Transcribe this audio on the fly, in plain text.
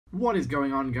What is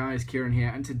going on, guys? Kieran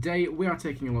here, and today we are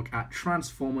taking a look at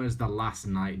Transformers The Last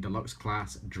Knight Deluxe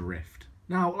Class Drift.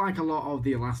 Now, like a lot of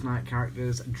the Last Knight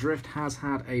characters, Drift has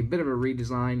had a bit of a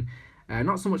redesign.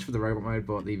 Not so much for the robot mode,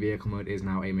 but the vehicle mode is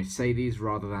now a Mercedes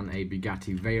rather than a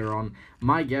Bugatti Veyron.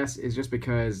 My guess is just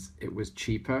because it was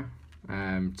cheaper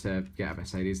to get a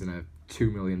Mercedes than a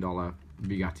 $2 million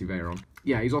Bugatti Veyron.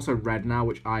 Yeah, he's also red now,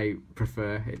 which I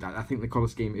prefer. I think the colour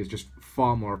scheme is just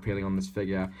far more appealing on this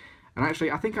figure. And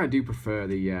actually, I think I do prefer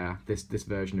the this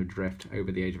version of Drift over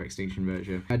the Age of Extinction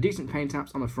version. Decent paint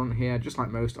apps on the front here, just like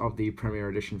most of the Premier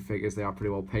Edition figures, they are pretty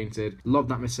well painted. Love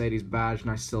that Mercedes badge,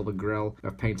 nice silver grille. We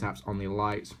have paint apps on the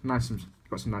lights. Got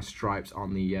some nice stripes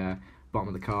on the bottom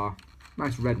of the car.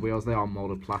 Nice red wheels, they are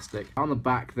moulded plastic. On the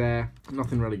back there,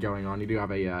 nothing really going on. You do have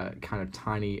a kind of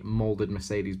tiny moulded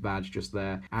Mercedes badge just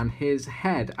there. And his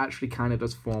head actually kind of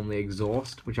does form the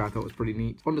exhaust, which I thought was pretty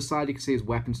neat. On the side, you can see his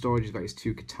weapon storage. He's got his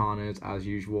two katanas as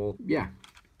usual. Yeah,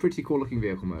 pretty cool looking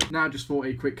vehicle mode. Now, just for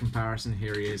a quick comparison,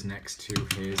 here he is next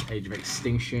to his Age of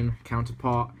Extinction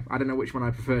counterpart. I don't know which one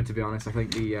I prefer, to be honest. I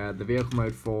think the vehicle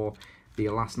mode for the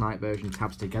Last Knight version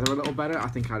tabs together a little better. I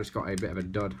think I just got a bit of a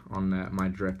dud on my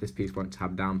Drift. This piece won't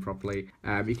tab down properly.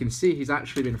 You can see he's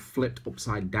actually been flipped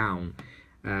upside down.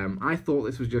 I thought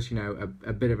this was just, you know,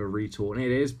 a bit of a retool, and it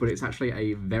is, but it's actually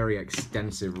a very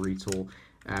extensive retool.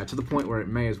 To the point where it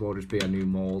may as well just be a new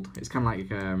mold. It's kind of like,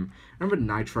 remember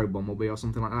Nitro Bumblebee or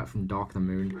something like that from Dark of the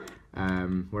Moon,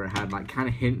 where it had like kind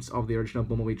of hints of the original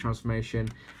Bumblebee transformation,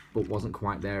 but wasn't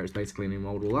quite there. It's basically a new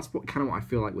mold. Well, that's kind of what I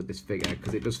feel like with this figure,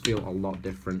 because it does feel a lot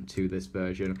different to this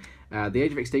version. The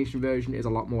Age of Extinction version is a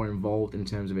lot more involved in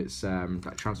terms of its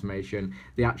that transformation.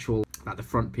 The actual, the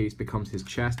front piece becomes his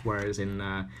chest, whereas in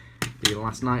the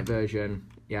Last Knight version,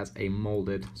 he has a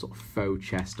molded sort of faux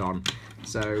chest on.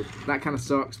 So that kind of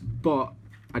sucks, but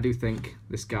I do think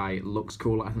this guy looks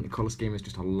cool. I think the colour scheme is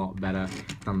just a lot better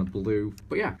than the blue.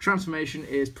 But yeah, transformation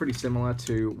is pretty similar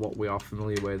to what we are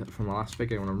familiar with from the last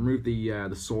figure. I want to remove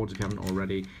the swords if you haven't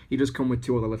already. He does come with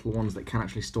two other little ones that can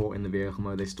actually store in the vehicle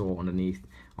mode. They store underneath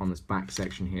on this back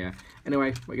section here.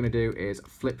 Anyway, what we're going to do is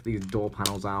flip these door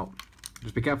panels out.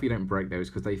 Just be careful you don't break those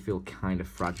because they feel kind of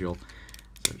fragile.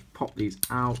 So just pop these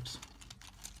out.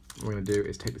 What we're going to do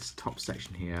is take this top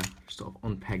section here, just sort of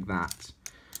unpeg that,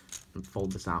 and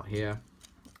fold this out here,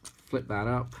 flip that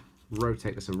up,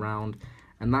 rotate this around,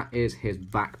 and that is his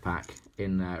backpack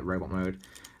in robot mode.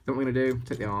 Then what we're going to do,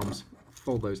 take the arms,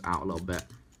 fold those out a little bit,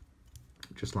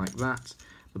 just like that.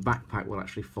 The backpack will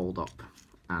actually fold up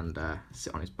and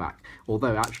sit on his back.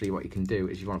 Although actually what you can do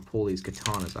is you want to pull these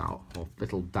katanas out, or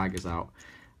little daggers out,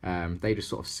 they just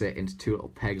sort of sit into two little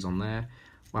pegs on there.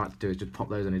 What I like to do is just pop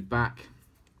those on his back,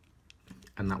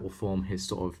 and that will form his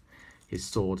sort of his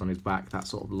swords on his back, that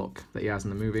sort of look that he has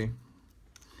in the movie.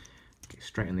 Okay,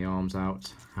 straighten the arms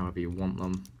out however you want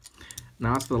them.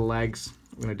 Now as for the legs,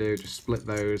 what I'm going to do is just split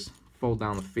those, fold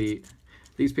down the feet.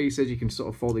 These pieces, you can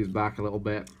sort of fold these back a little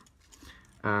bit.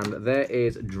 And there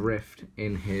is Drift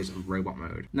in his robot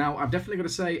mode. Now, I've definitely got to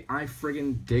say, I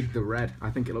friggin' dig the red.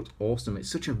 I think it looks awesome.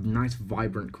 It's such a nice,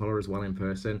 vibrant colour as well in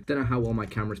person. Don't know how well my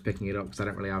camera's picking it up because I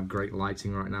don't really have great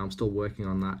lighting right now. I'm still working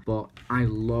on that. But I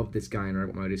love this guy in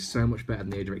robot mode. He's so much better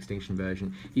than the Age of Extinction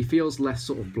version. He feels less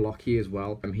sort of blocky as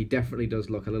well. He definitely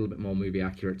does look a little bit more movie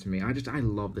accurate to me. I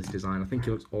love this design. I think he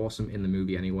looks awesome in the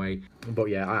movie anyway. But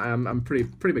yeah, I'm pretty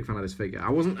big fan of this figure. I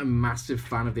wasn't a massive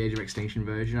fan of the Age of Extinction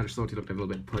version. I just thought he looked a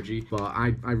little bit pudgy, but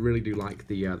I really do like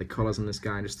the colours on this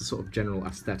guy and just the sort of general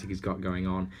aesthetic he's got going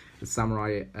on. The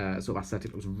samurai sort of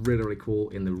aesthetic looks really cool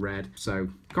in the red, so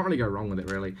can't really go wrong with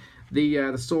it really.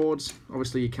 The swords,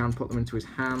 obviously you can put them into his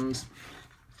hands.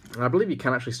 And I believe you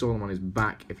can actually store them on his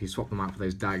back if you swap them out for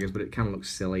those daggers, but it kind of looks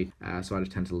silly, so I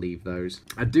just tend to leave those.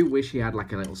 I do wish he had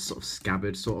like a little sort of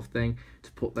scabbard sort of thing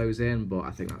to put those in, but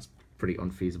I think that's pretty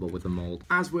unfeasible with the mold.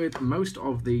 As with most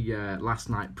of the Last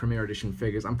Knight Premier Edition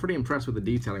figures, I'm pretty impressed with the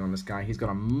detailing on this guy. He's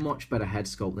got a much better head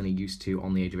sculpt than he used to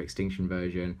on the Age of Extinction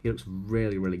version. He looks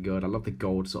really good. I love the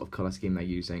gold sort of colour scheme they're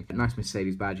using. A nice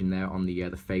Mercedes badge in there on the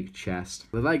fake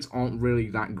chest. The legs aren't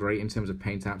really that great in terms of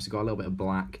paint apps. You've got a little bit of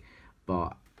black,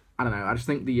 but I don't know, I just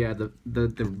think the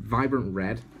vibrant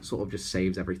red sort of just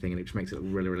saves everything, and it just makes it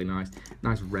look really nice.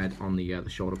 Nice red on the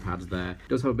shoulder pads there. It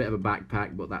does have a bit of a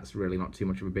backpack, but that's really not too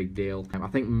much of a big deal. I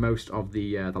think most of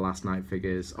the Last Knight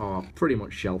figures are pretty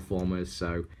much shell formers,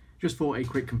 so just for a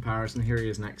quick comparison, here he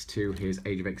is next to his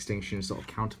Age of Extinction sort of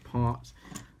counterpart.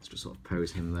 Let's just sort of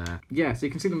pose him there. Yeah, so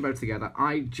you can see them both together.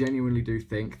 I genuinely do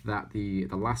think that the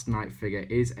Last Knight figure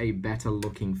is a better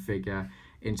looking figure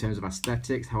in terms of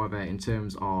aesthetics. However, in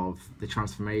terms of the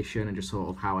transformation and just sort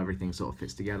of how everything sort of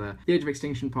fits together, the Age of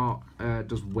Extinction part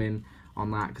does win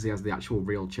on that because he has the actual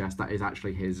real chest. That is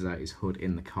actually his hood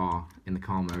in the car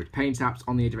mode. Paint apps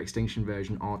on the Age of Extinction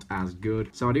version aren't as good,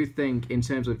 so I do think in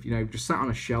terms of, you know, just sat on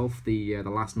a shelf, the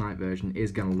Last Night version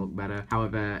is going to look better.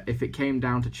 However, if it came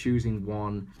down to choosing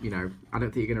one, you know, I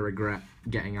don't think you're going to regret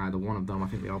getting either one of them. I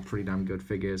think they are pretty damn good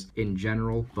figures in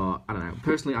general, but I don't know.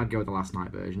 Personally, I'd go with the Last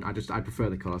Night version. I prefer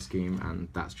the colour scheme, and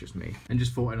that's just me. And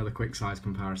just for another quick size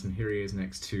comparison, here he is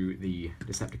next to the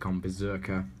Decepticon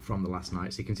Berserker from the Last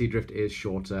Night. So you can see Drift is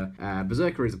shorter.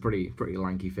 Berserker is a pretty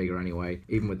lanky figure anyway,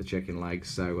 even with the chicken legs.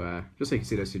 So just so you can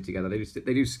see those two together,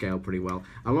 they do scale pretty well.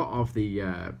 A lot of the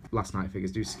Last Night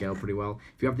figures do scale pretty well.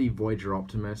 If you have the Voyager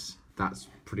Optimus, that's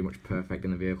pretty much perfect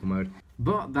in the vehicle mode.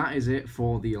 But that is it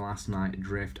for the Last Night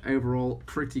Drift. Overall,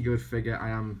 pretty good figure. I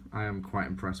am quite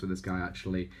impressed with this guy,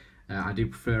 actually. I do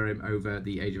prefer him over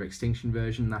the Age of Extinction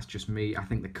version. That's just me. I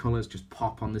think the colours just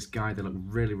pop on this guy. They look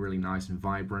really nice and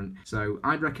vibrant. So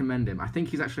I'd recommend him. I think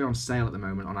he's actually on sale at the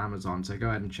moment on Amazon, so go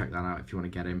ahead and check that out if you want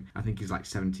to get him. I think he's like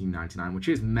 $17.99, which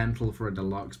is mental for a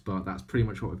deluxe, but that's pretty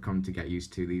much what we've come to get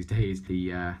used to these days.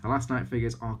 The Last Night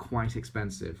figures are quite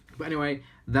expensive. But anyway,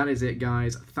 that is it,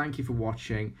 guys. Thank you for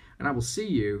watching, and I will see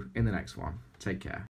you in the next one. Take care.